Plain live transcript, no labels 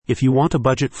If you want a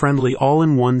budget-friendly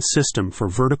all-in-one system for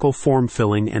vertical form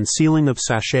filling and sealing of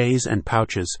sachets and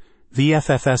pouches,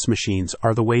 VFFS machines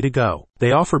are the way to go.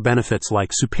 They offer benefits like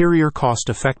superior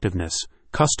cost-effectiveness,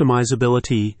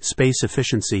 customizability, space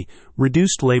efficiency,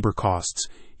 reduced labor costs,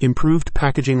 improved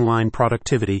packaging line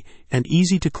productivity, and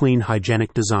easy-to-clean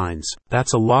hygienic designs.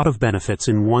 That's a lot of benefits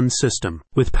in one system.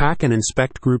 With Pack and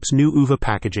Inspect Group's new UVA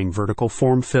packaging vertical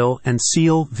form fill and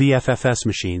seal VFFS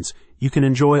machines, you can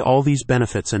enjoy all these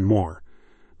benefits and more.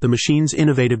 The machine's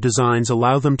innovative designs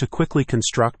allow them to quickly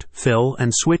construct, fill,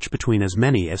 and switch between as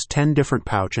many as 10 different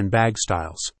pouch and bag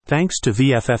styles. Thanks to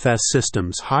VFFS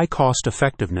systems' high cost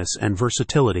effectiveness and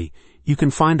versatility, you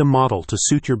can find a model to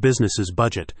suit your business's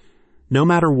budget. No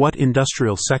matter what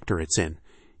industrial sector it's in,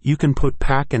 you can put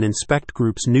Pack and Inspect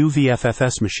Group's new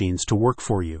VFFS machines to work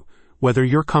for you. Whether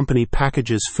your company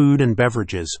packages food and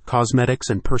beverages, cosmetics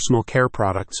and personal care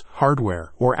products,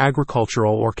 hardware, or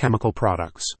agricultural or chemical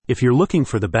products. If you're looking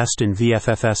for the best in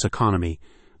VFFS economy,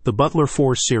 the Butler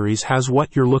 4 series has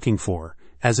what you're looking for,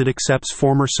 as it accepts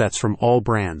former sets from all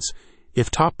brands.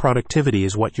 If top productivity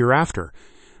is what you're after,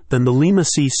 then the Lima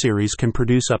C series can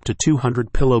produce up to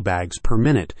 200 pillow bags per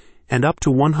minute and up to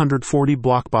 140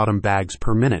 block bottom bags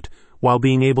per minute, while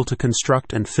being able to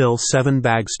construct and fill 7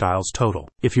 bag styles total.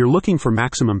 If you're looking for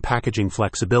maximum packaging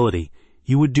flexibility,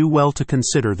 you would do well to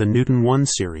consider the Newton 1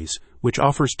 series, which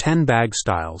offers 10 bag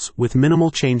styles with minimal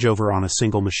changeover on a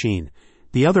single machine.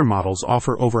 The other models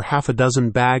offer over half a dozen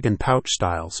bag and pouch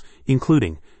styles,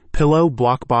 including pillow,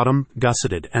 block bottom,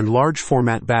 gusseted, and large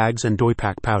format bags and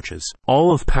doypack pouches.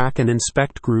 All of Pack and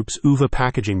Inspect Group's UVA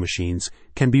packaging machines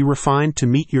can be refined to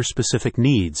meet your specific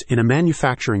needs in a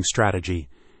manufacturing strategy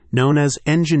known as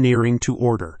engineering to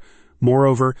order.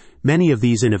 Moreover, many of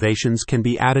these innovations can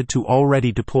be added to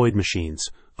already deployed machines,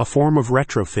 a form of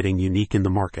retrofitting unique in the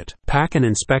market. Pack and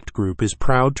Inspect Group is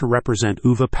proud to represent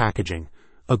UVA Packaging,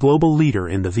 a global leader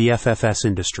in the VFFS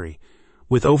industry.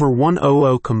 With over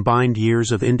 100 combined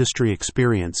years of industry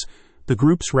experience, the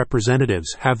group's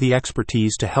representatives have the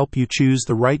expertise to help you choose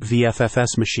the right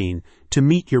VFFS machine to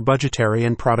meet your budgetary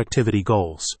and productivity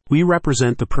goals. We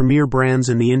represent the premier brands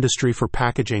in the industry for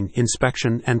packaging,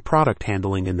 inspection, and product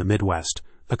handling in the Midwest,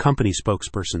 a company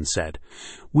spokesperson said.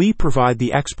 We provide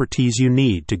the expertise you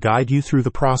need to guide you through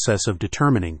the process of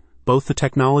determining both the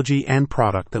technology and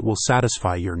product that will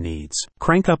satisfy your needs.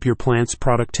 Crank up your plant's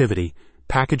productivity,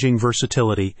 packaging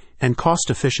versatility, and cost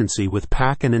efficiency with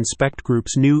Pack and Inspect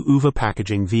Group's new UVA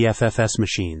packaging VFFS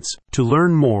machines. To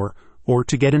learn more, or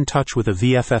to get in touch with a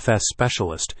VFFS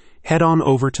specialist, head on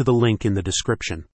over to the link in the description.